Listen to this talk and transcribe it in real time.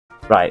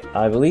Right,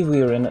 I believe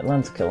we were in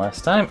Atlantica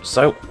last time,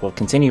 so we'll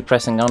continue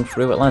pressing on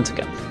through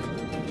Atlantica.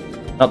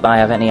 Not that I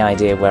have any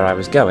idea where I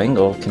was going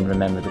or can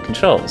remember the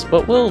controls,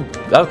 but we'll...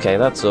 Okay,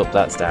 that's up,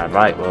 that's down.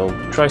 Right, we'll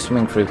try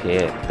swimming through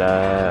here.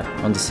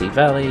 Undersea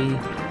Valley.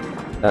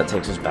 That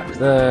takes us back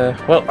there.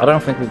 Well, I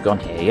don't think we've gone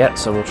here yet,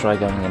 so we'll try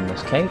going in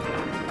this cave.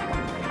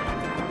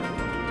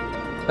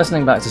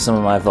 Listening back to some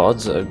of my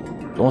VODs,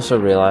 I also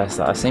realised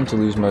that I seem to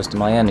lose most of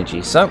my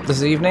energy. So,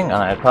 this evening,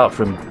 apart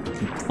from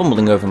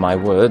fumbling over my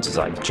words, as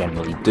I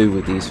generally do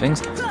with these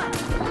things,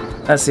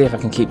 let's see if I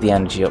can keep the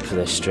energy up for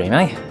this stream,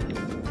 eh?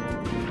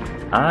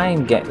 I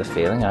get the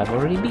feeling I've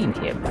already been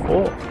here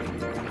before.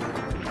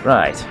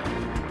 Right,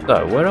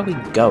 so where are we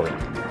going?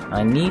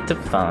 I need to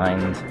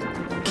find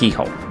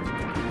keyhole.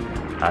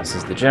 As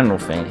is the general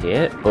thing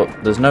here, but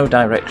there's no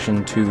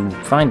direction to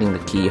finding the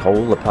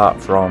keyhole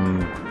apart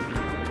from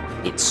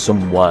it's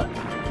somewhere.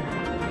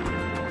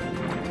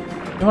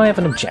 Do I have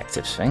an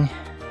objectives thing?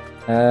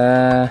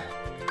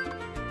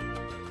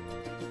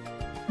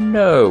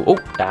 No.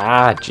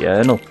 Oh,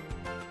 journal.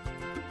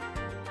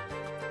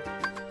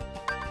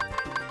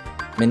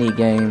 Mini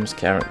games,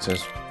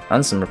 characters,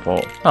 and some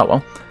report. Oh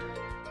well.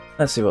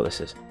 Let's see what this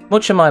is.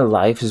 Much of my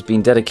life has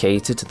been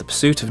dedicated to the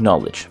pursuit of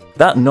knowledge.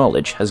 That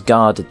knowledge has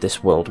guarded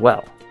this world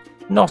well.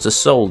 Not a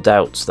soul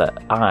doubts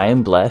that I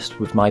am blessed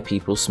with my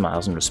people's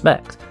smiles and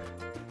respect.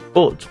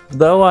 But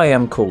though I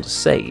am called a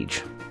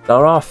sage,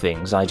 there are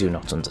things I do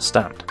not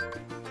understand.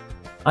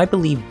 I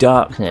believe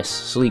darkness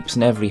sleeps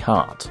in every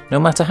heart, no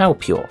matter how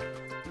pure.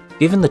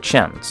 Given the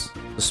chance,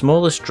 the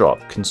smallest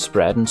drop can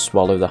spread and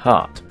swallow the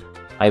heart.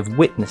 I have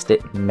witnessed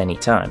it many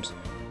times.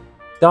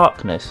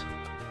 Darkness,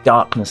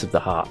 darkness of the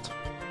heart.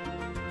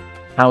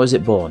 How is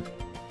it born?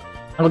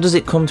 How does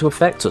it come to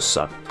affect us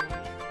so?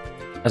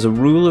 As a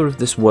ruler of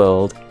this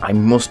world, I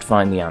must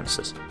find the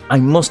answers. I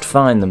must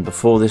find them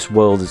before this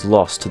world is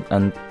lost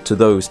and to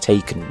those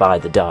taken by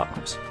the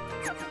darkness.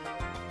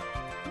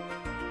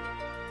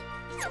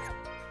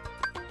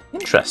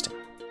 Interesting.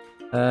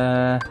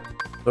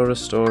 For a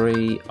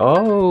story.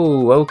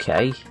 Oh,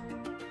 okay.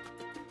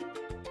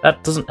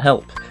 That doesn't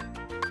help.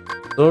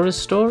 Zora's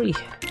story?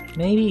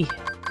 Maybe?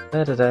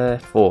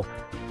 4.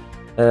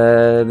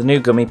 The new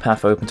gummy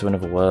path open to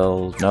another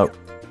world. Nope.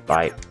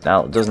 Right.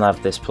 Now, it doesn't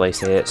have this place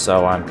here,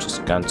 so I'm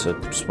just going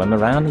to swim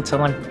around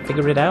until I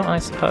figure it out, I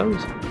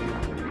suppose.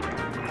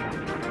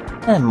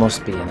 There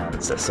must be an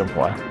answer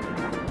somewhere.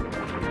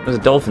 There's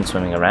a dolphin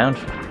swimming around,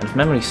 and if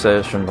memory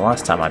serves from the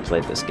last time I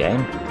played this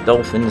game,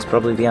 dolphin is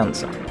probably the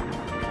answer.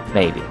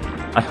 Maybe.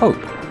 I hope.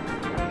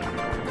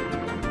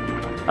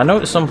 I know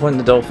at some point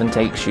the dolphin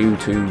takes you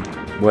to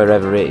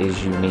wherever it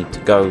is you need to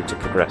go to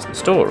progress the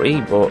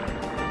story, but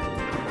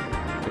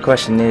the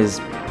question is,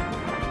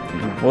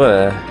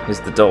 where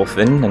is the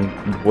dolphin and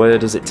where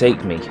does it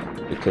take me?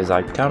 Because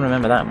I can't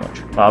remember that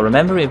much. Well, I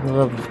remember it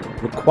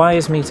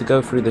requires me to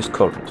go through this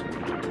current.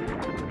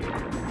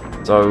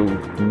 So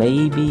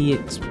maybe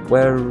it's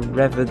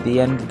wherever the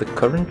end of the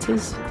current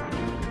is?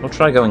 We'll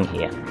try going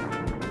here.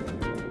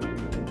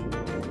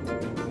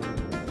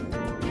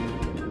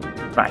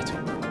 Right.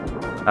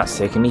 That's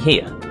taking me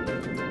here.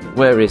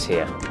 Where is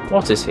here?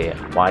 What is here?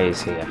 Why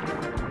is here?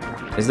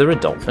 Is there a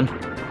dolphin?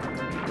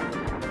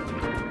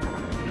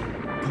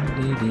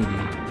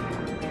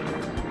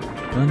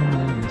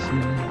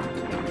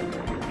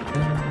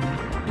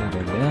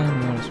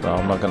 Well,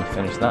 I'm not going to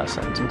finish that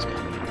sentence.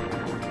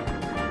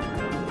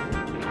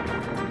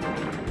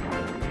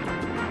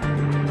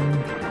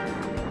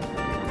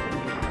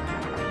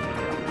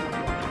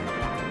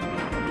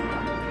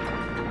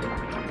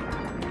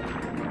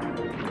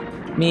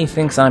 Me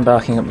thinks I'm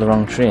barking up the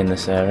wrong tree in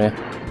this area.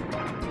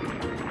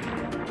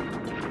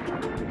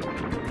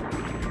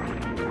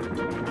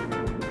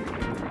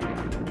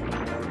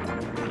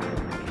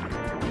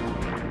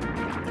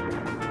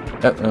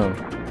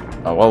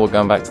 Oh, well, we're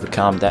going back to the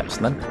calm depths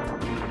then.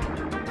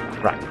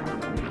 Right.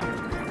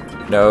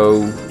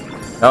 No.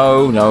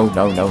 No, no,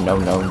 no, no, no,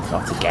 no,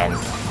 not again.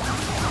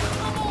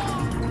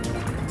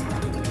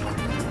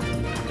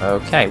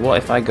 Okay, what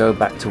if I go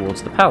back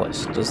towards the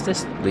palace? Does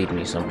this lead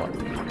me somewhere?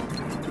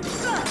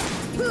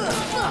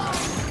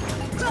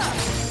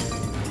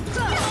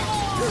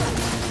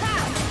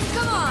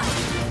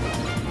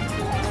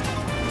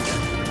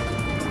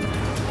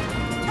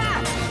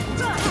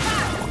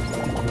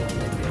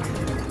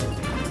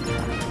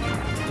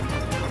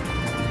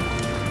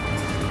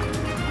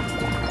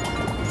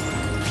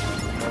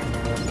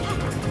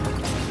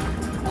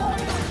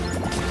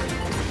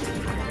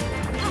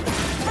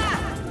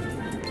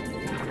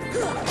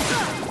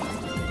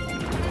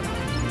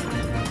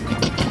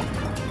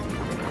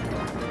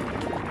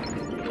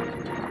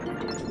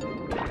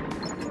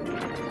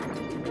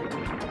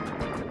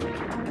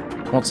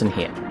 What's in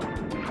here?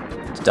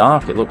 It's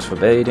dark, it looks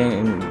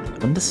forbidding.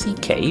 Undersea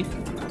cave?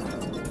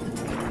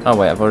 Oh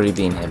wait, I've already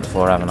been here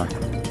before, haven't I?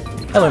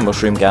 Hello,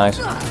 mushroom guys.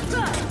 I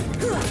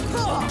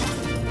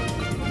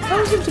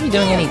don't seem to be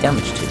doing any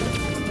damage to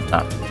them.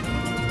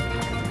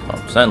 Oh.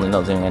 Well, certainly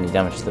not doing any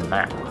damage to the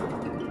map.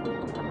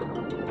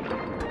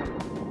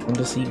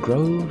 Undersea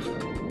Grove?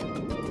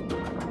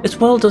 This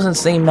world doesn't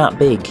seem that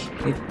big.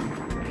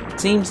 It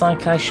seems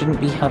like I shouldn't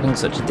be having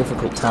such a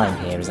difficult time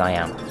here as I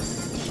am.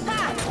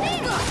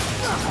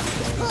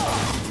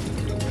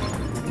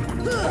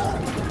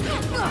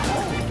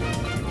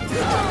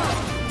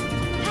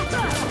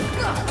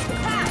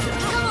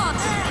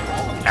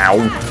 Ow.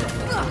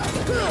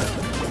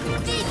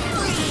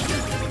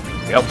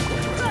 Yep.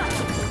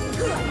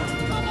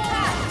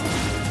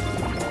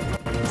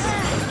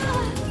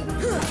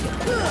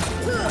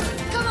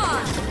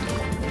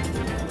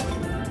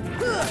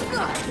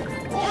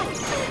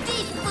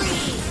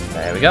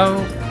 There we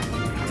go.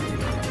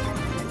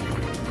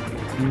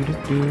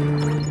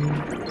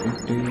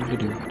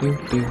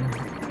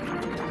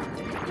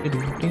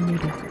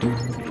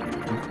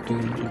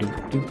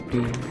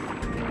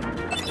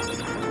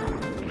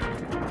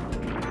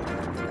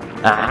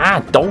 Ah,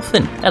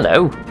 dolphin!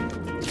 Hello!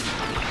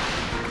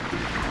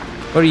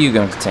 Where are you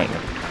going to take me?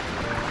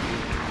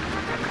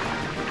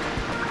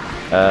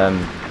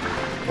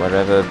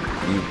 Wherever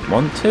you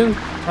want to,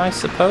 I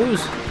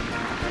suppose?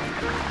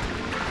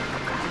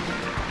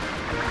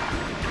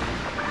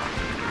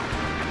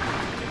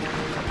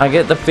 I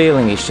get the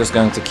feeling he's just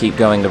going to keep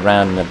going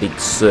around in a big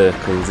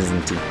circles,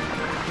 isn't he?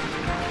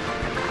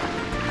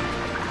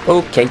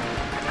 Okay.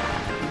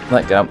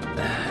 Let go.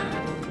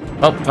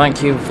 Well,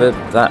 thank you for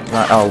that.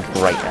 Oh,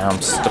 great. I'm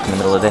stuck in the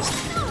middle of this.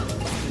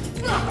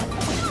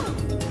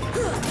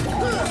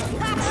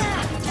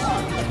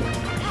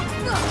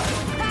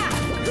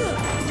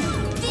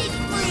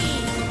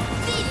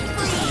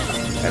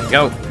 There we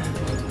go.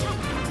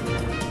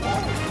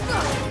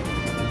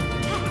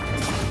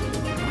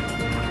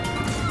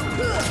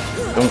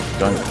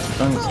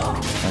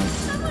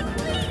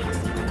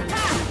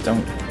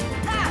 Don't.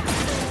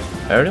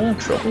 Are you in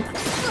trouble?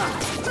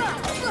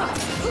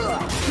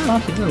 Oh,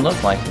 he doesn't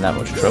look like in that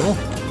much trouble.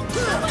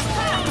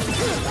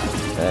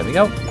 There we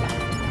go.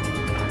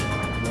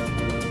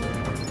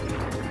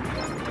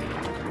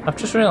 I've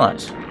just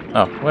realised.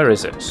 Oh, where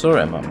is it? Saw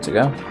it a moment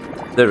ago.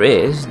 There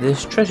is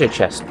this treasure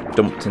chest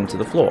dumped into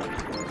the floor.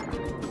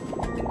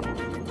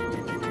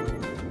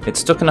 It's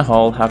stuck in a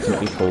hole. How can it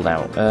be pulled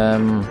out?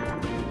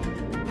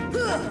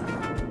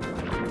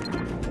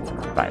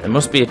 Right, there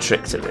must be a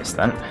trick to this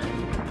then.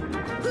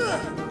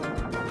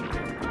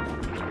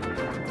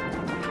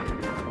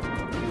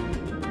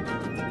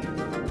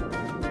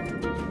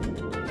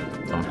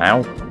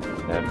 Somehow.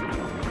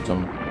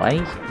 Some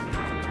way.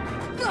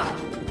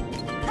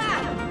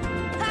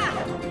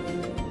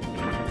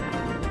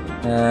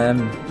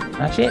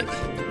 Magic?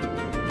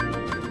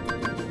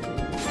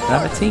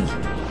 Gravity?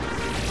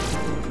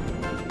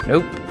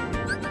 Nope.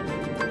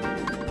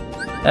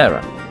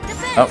 Error.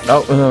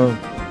 Oh, no.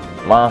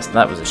 Last,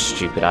 that was a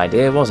stupid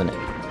idea, wasn't it?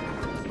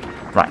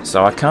 Right,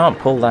 so I can't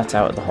pull that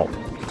out of the hole.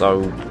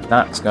 So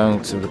that's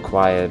going to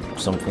require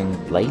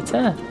something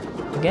later,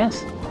 I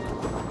guess?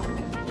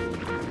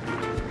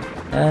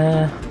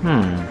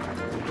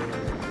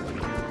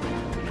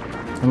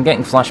 I'm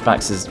getting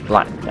flashbacks as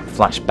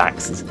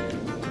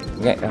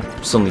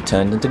I've suddenly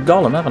turned into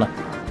Gollum, haven't I?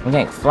 I'm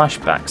getting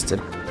flashbacks to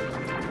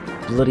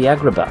bloody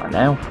Agrabah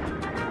now.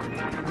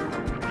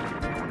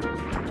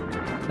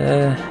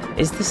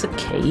 Is this a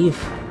cave?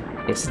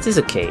 Yes, it is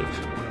a cave.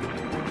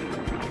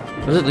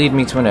 Does it lead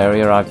me to an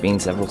area I've been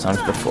several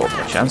times before,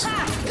 perchance?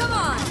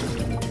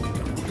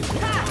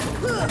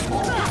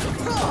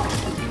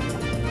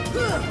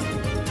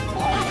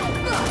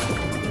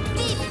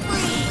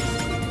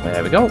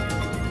 There we go.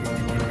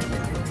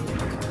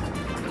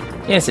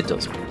 Yes, it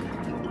does.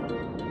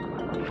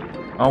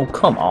 Oh,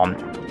 come on.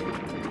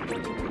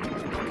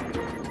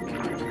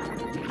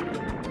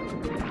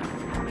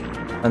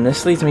 And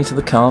this leads me to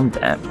the calm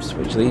depths,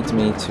 which leads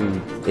me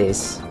to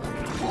this.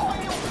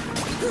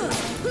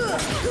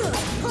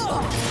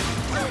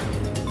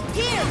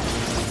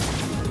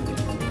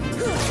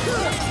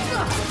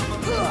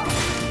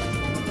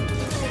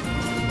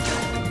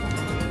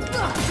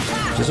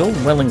 Which is all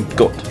well and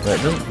good, but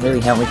it doesn't really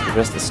help me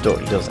progress the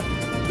story, does it?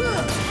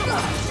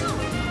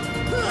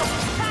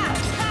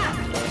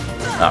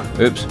 Ah,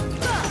 oops.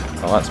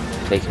 Well, that's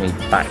taking me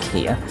back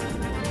here.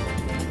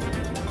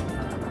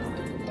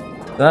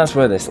 So that's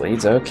where this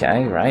leads.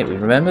 Okay, right, we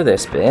remember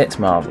this bit.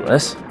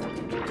 Marvellous.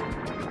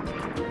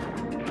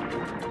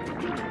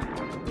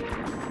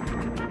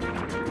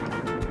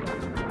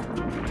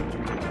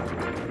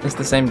 It's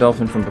the same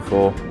dolphin from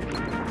before.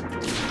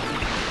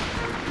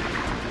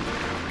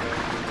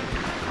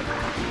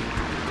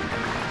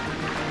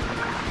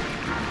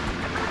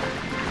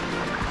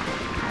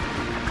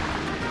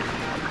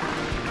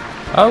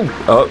 Oh,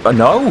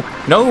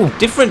 no,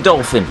 different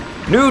dolphin,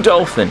 new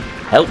dolphin,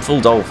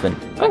 helpful dolphin.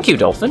 Thank you,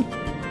 dolphin.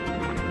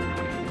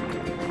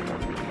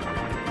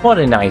 What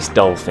a nice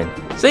dolphin.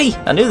 See,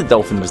 I knew the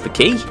dolphin was the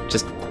key,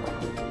 just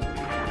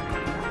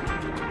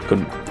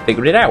couldn't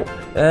figure it out.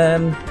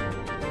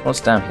 What's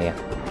down here?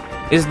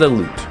 Is the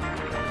loot.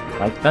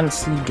 I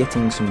fancy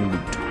getting some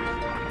loot.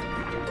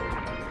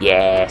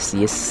 Yes,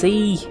 you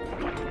see.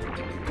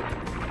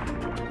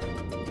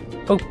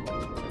 Oh,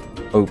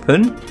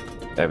 open.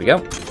 There we go.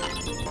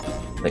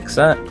 Fix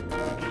that.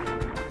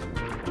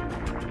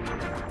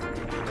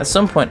 At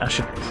some point I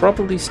should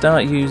probably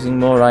start using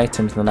more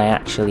items than I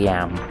actually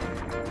am.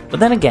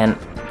 But then again,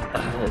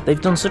 they've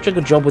done such a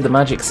good job with the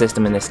magic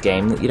system in this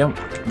game that you don't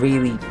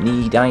really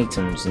need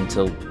items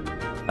until...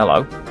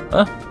 Hello?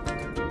 Huh?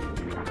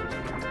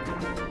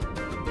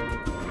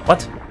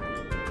 What?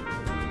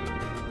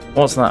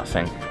 What's that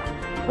thing?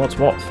 What's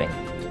what thing?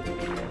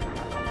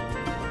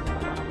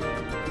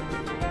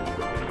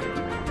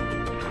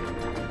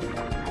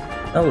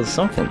 Oh, there's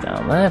something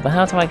down there, but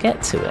how do I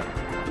get to it?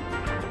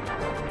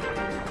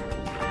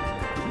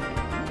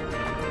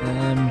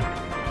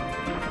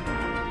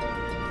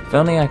 If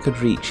only I could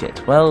reach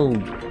it. Well,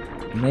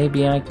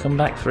 maybe I come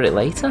back for it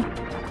later?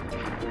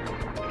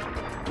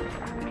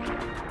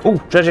 Oh,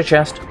 treasure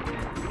chest!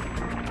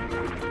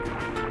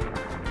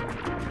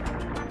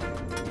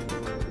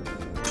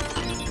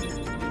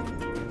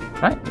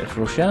 Right,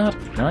 mithril shard,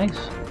 nice.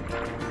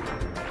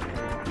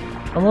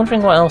 I'm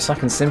wondering what else I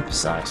can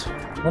synthesize.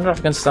 I wonder if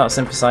I can start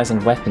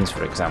synthesizing weapons,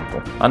 for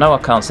example. I know I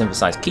can't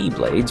synthesize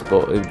keyblades,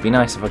 but it would be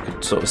nice if I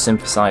could sort of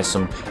synthesize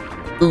some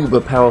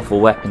uber powerful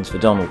weapons for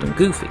Donald and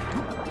Goofy.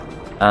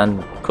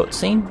 And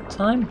cutscene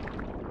time?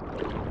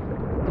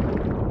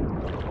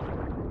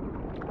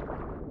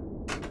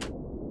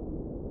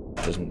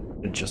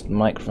 Doesn't adjust the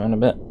microphone a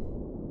bit.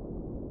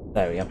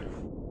 There we go.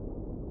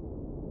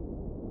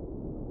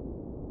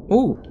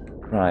 Ooh,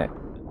 right.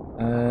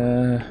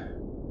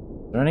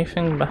 Is there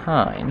anything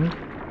behind?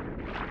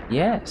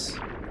 Yes.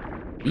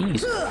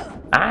 These.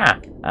 Ah!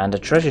 And a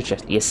treasure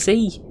chest. You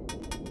see?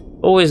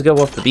 Always go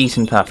off the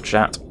beaten path,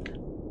 chat.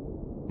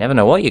 Never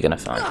know what you're gonna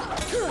find.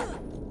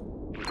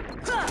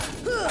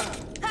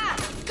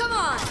 Come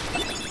on.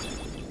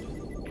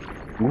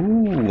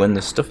 Ooh, and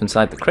there's stuff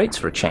inside the crates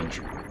for a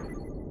change.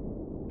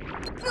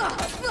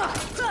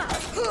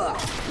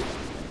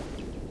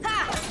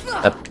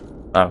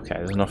 Okay,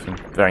 there's nothing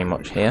very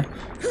much here.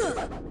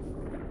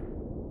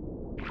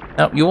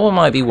 Now, you all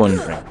might be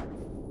wondering.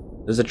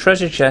 There's a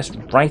treasure chest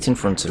right in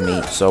front of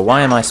me, so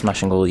why am I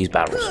smashing all these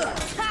barrels?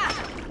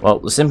 Well,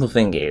 the simple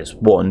thing is,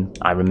 one,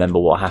 I remember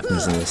what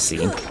happens in this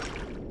scene.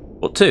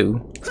 But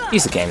two,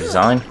 piece of game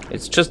design.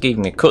 It's just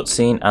giving me a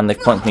cutscene and they've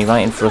plunked me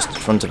right in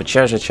front of a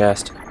treasure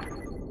chest,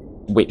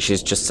 which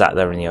is just sat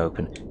there in the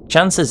open.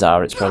 Chances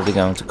are it's probably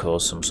going to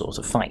cause some sort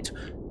of fight.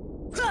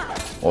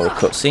 Or a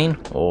cutscene,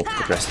 or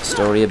progress the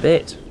story a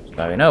bit.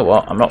 So you know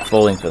what, I'm not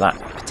falling for that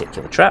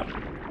particular trap.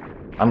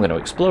 I'm going to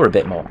explore a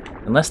bit more.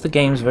 Unless the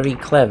game's very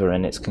clever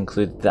and it's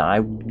concluded that I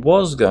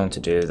was going to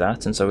do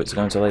that, and so it's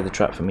going to lay the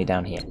trap for me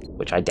down here,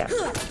 which I doubt.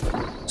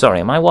 Sorry,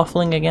 am I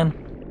waffling again?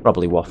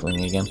 Probably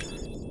waffling again.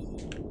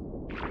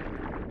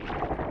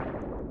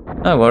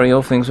 Don't worry,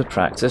 all things with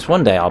practice.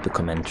 One day I'll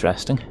become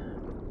interesting.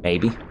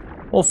 Maybe.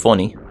 Or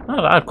funny.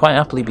 I'd quite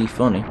happily be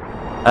funny.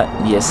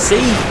 You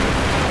see?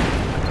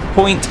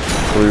 Point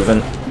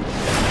proven.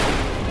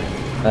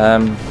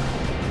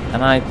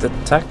 And I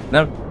attack?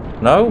 No.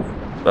 No?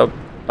 Oh,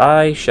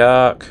 bye,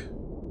 shark.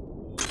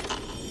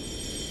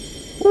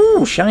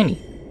 Ooh, shiny.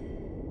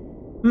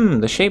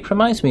 The shape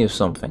reminds me of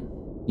something.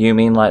 You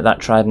mean like that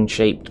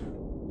trident-shaped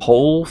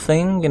hole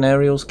thing in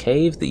Ariel's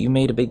cave that you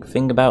made a big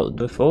thing about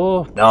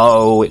before?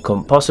 No, it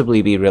couldn't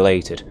possibly be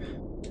related.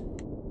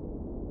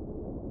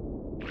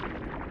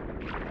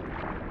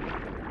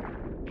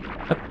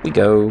 Up we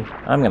go.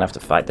 I'm gonna have to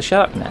fight the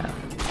shark now.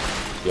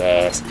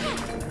 Yes.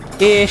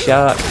 Here,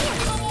 shark.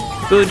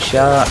 Good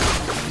shark.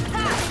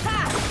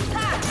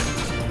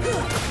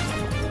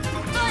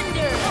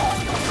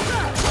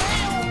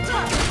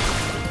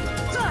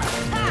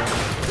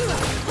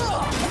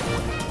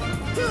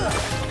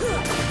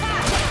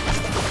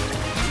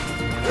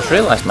 I just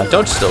realised my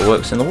dodge still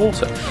works in the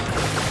water.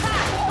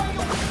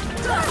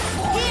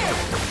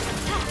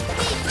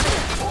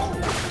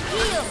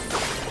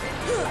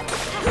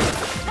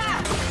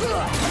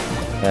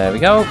 There we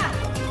go.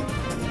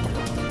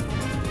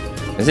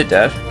 Is it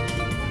dead?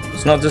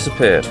 It's not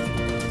disappeared.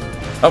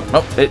 Oh,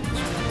 no,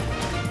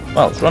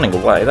 well, it's running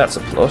away, that's a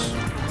plus.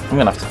 I'm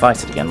gonna have to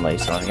fight it again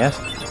later, I guess.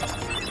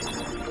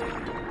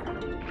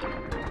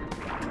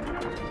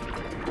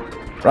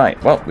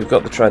 Right, well, we've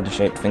got the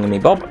trident-shaped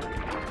thingamy-bob.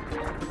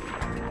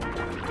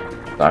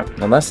 So,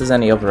 unless there's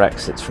any other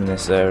exits from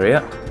this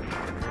area,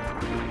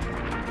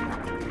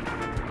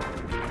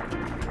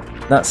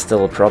 that's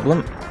still a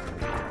problem.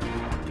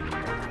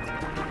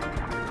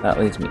 That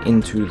leads me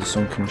into the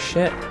sunken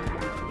ship.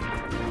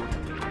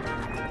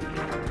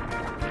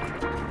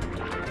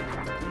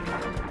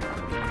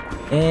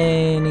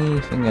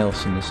 Anything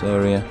else in this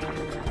area?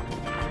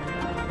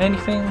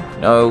 Anything?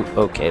 No?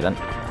 Okay then.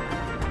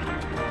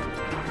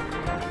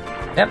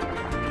 Yep.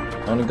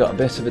 Only got a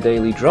bit of a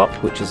daily drop,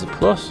 which is a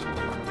plus.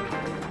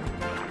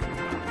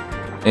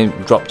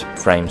 Dropped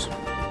frames,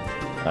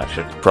 I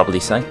should probably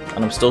say.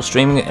 And I'm still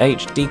streaming at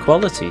HD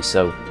quality,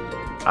 so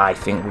I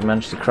think we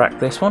managed to crack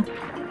this one.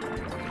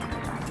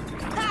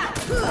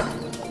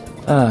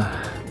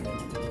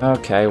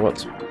 Okay,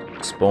 what's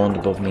spawned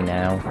above me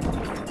now?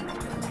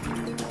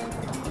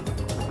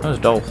 There's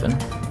a dolphin.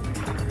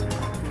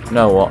 You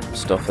know what?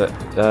 Stuff it.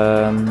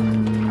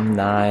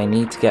 I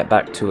need to get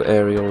back to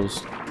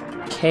Ariel's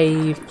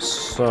cave,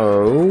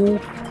 so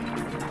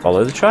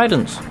follow the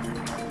tridents.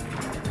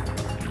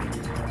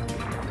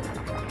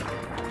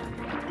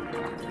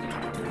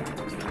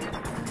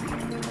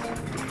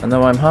 And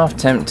though I'm half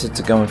tempted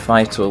to go and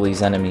fight all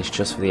these enemies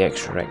just for the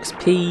extra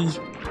XP,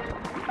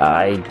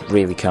 I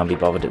really can't be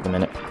bothered at the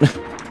minute.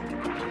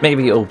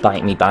 Maybe it'll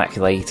bite me back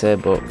later,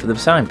 but for the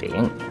time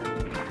being...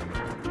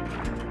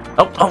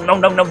 Oh, no,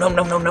 no, no, no,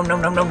 no, no, no, no,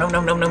 no, no, no,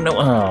 no, no, no, no,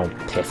 oh,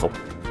 piffle.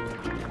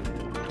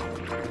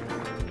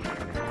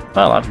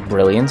 Well, that's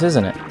brilliant,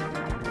 isn't it?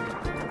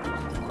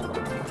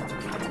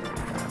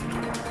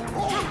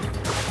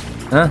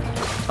 Huh?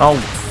 Oh.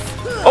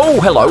 Oh,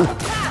 hello!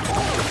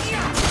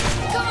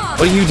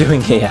 What are you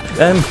doing here?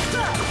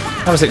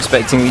 I was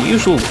expecting the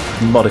usual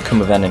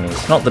modicum of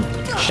enemies, not the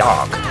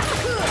shark.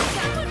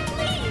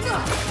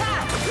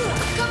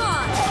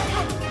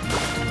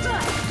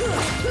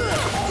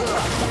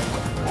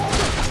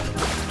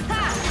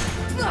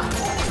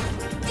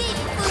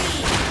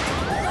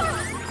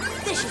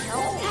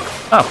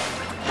 Oh.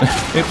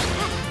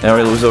 Oops.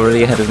 Ariel was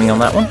already ahead of me on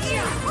that one.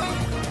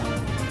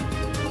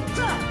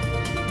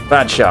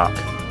 Bad shark.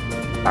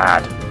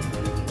 Bad.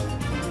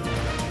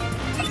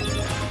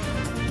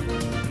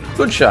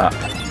 Good shark.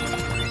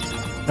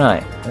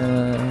 Right.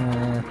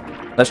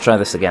 Let's try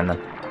this again then.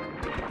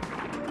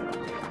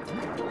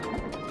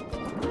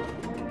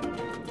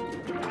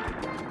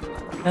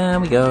 There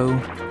we go.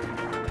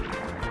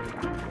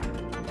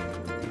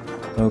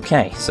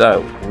 Okay,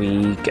 so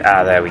we...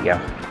 Ah, there we go.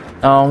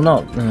 Oh,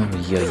 not... Oh,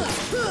 yay.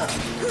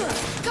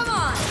 Come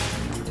on.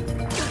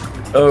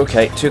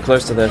 Okay, too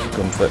close to there for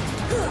comfort.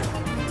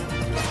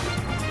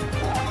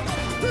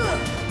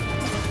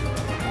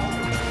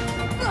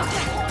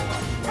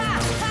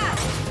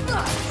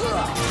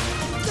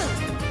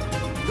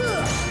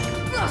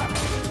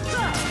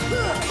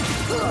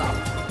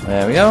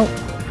 There we go.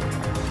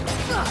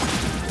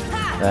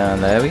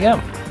 And there we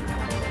go.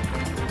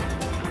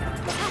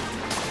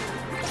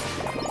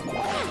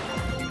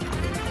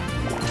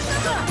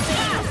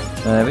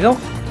 There we go.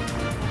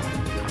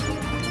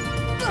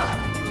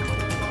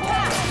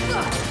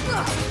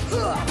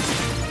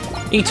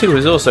 E2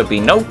 has also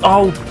been... No!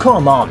 Oh,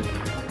 come on!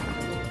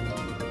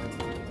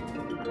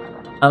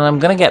 And I'm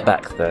gonna get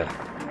back there.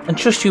 And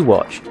just you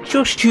watch.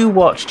 Just you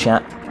watch,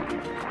 chat.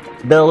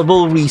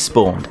 Bellable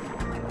respawned.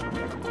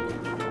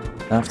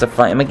 I have to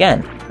fight him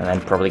again. And then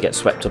probably get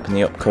swept up in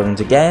the upcurrent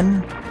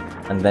again.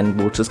 And then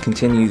we'll just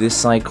continue this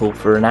cycle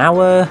for an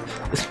hour.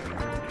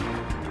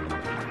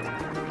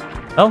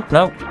 Oh,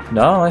 no.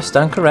 No, I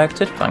stand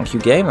corrected. Thank you,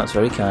 game. That's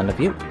very kind of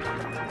you.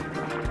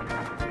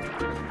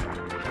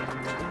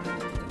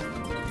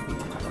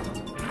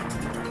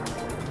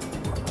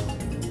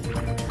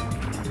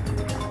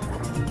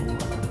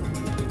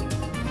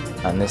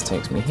 And this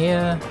takes me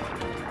here.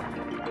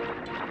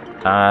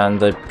 And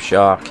the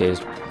shark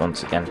is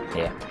once again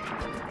here.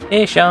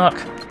 Here, shark.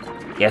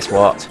 Guess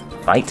what?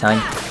 Fight time.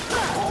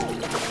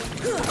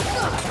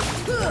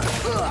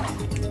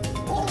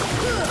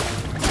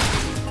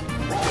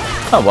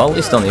 Oh well, at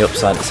least on the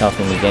upside it's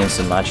helping me gain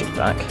some magic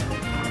back.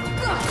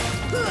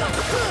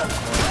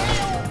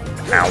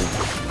 Ow.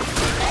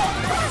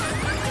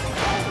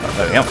 Oh,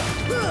 there we go.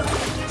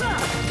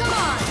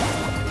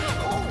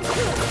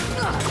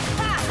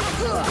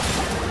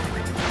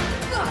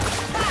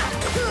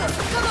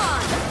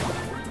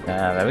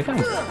 There we go.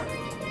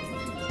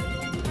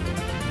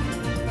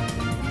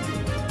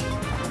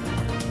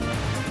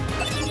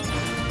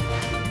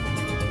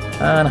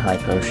 And a high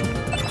potion.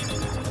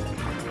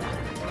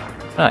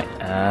 Right,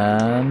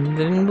 and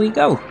in we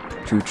go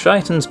to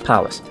Triton's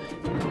Palace.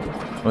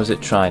 Or is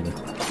it Trident?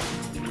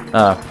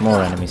 Ah,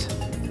 more enemies.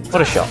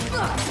 What a shot.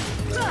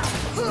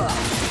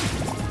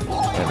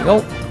 There we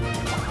go.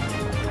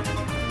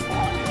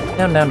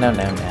 Down, down, down,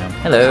 down, down.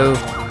 Hello.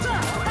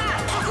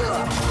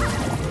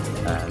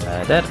 And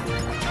they're dead.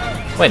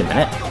 Wait a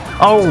minute.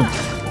 Oh,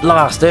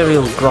 last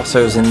aerial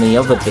grotto's in the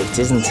other bit,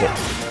 isn't it?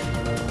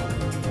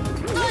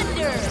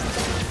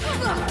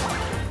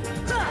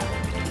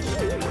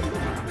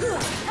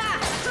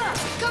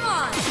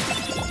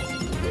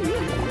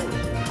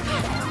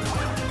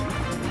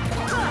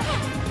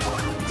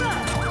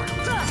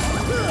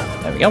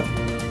 There we go.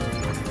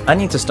 I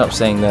need to stop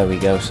saying there we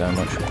go so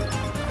much.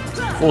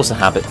 Force a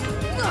habit.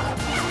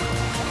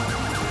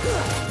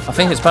 I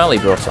think it's partly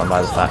brought on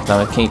by the fact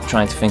that I keep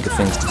trying to think of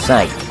things to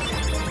say,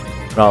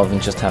 rather than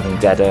just having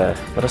dead air.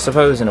 But I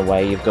suppose in a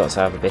way you've got to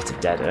have a bit of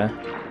dead air,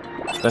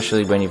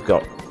 especially when you've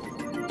got...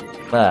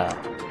 well...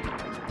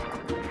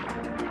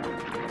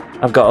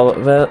 I've got a lot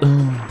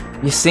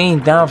of... you see,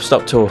 now I've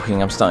stopped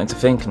talking, I'm starting to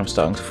think and I'm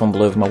starting to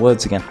fumble over my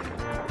words again.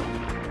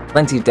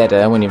 Plenty of dead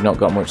air when you've not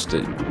got much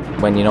to...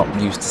 when you're not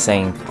used to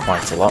saying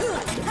quite a lot.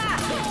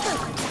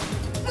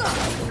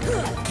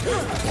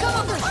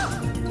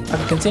 I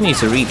can continue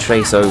to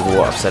retrace over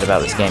what I've said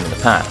about this game in the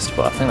past,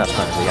 but I think that's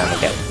probably going to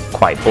get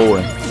quite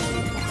boring.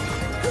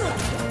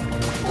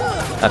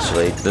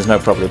 Actually, there's no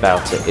problem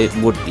about it, it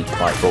would be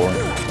quite boring.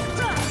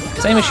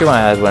 Same issue I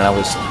had when I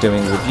was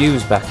doing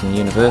reviews back in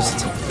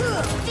university.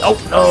 Oh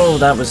no,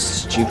 that was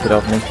stupid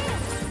of me.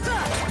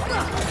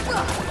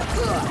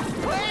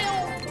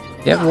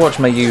 you ever watch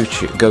my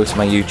YouTube, go to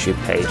my YouTube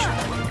page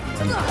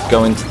and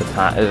go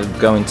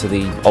into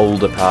the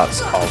older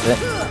parts of it,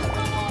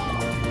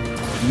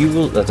 you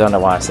will. I don't know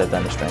why I said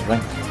that in a strange way.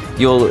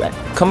 You'll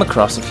come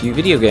across a few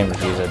video game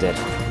reviews I did,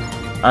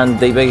 and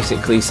they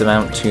basically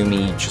amount to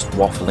me just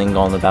waffling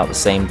on about the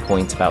same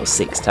point about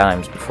 6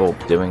 times before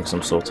doing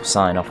some sort of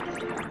sign off.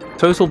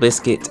 Total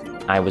biscuit,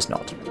 I was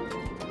not.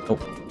 Oh,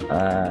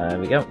 there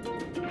we go.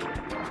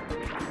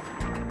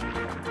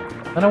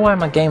 I don't know why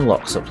my game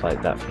locks up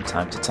like that from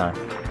time to time.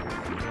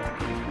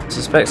 I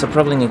suspect I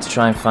probably need to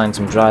try and find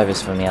some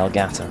drivers for my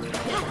Elgato.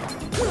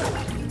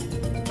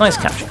 Nice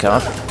capture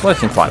card,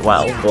 working quite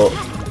well, but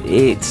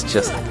it's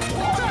just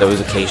those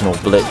occasional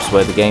blips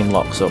where the game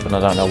locks up and I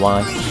don't know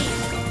why.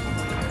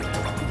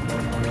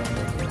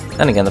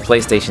 Then again, the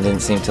PlayStation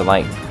didn't seem to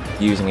like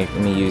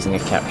me using a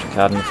capture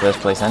card in the first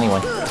place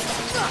anyway.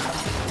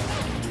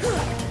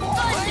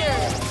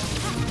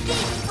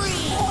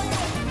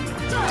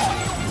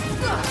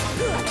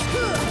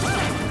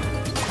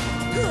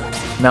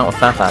 Amount of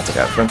faff I had to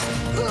go through.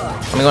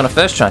 I mean, when I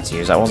first tried to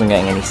use it, I wasn't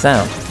getting any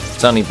sound.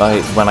 It's only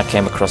when I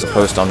came across a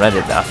post on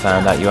Reddit that I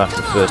found out you have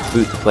to first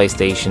boot the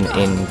PlayStation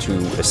into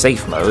a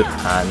safe mode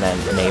and then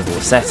enable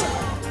a setting.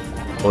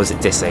 Or was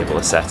it disable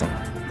a setting?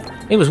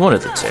 It was one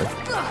of the two.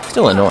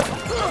 Still annoying.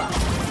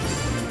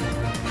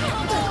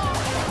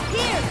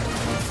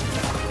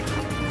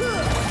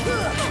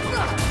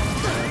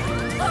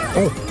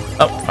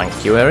 Oh,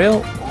 thank you,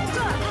 Ariel.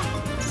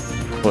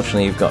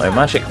 Fortunately, you've got no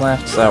magic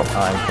left, so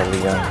I'm probably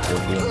going to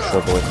be in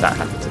trouble if that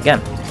happens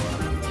again.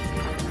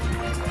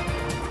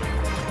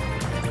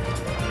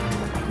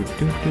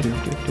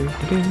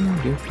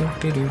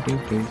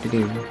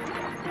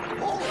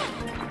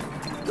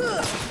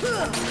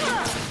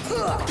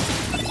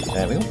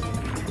 There we go.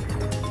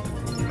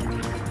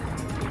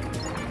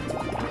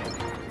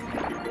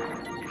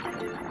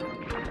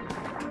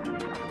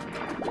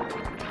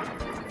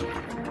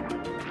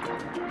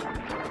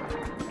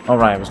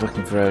 Alright, I was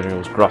looking for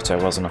Ariel's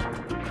grotto, wasn't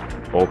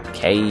I? Or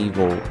cave,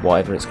 or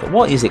whatever it's called.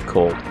 What is it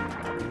called?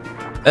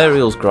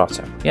 Ariel's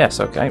grotto. Yes,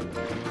 okay.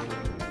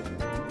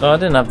 So I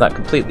didn't have that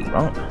completely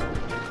wrong.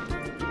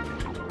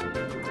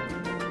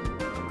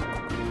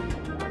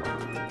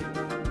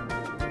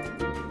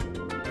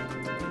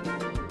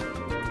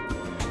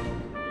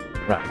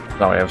 Right,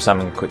 sorry, I was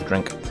having a quick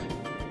drink.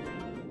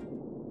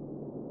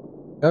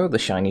 Oh, the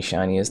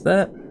shiny is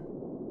there.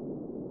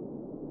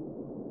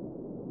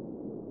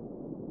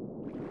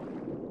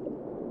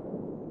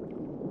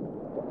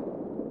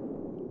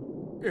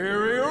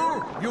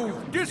 Ariel,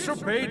 you've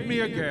disobeyed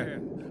me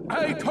again.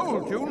 I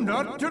told you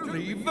not to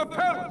leave the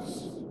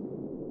palace.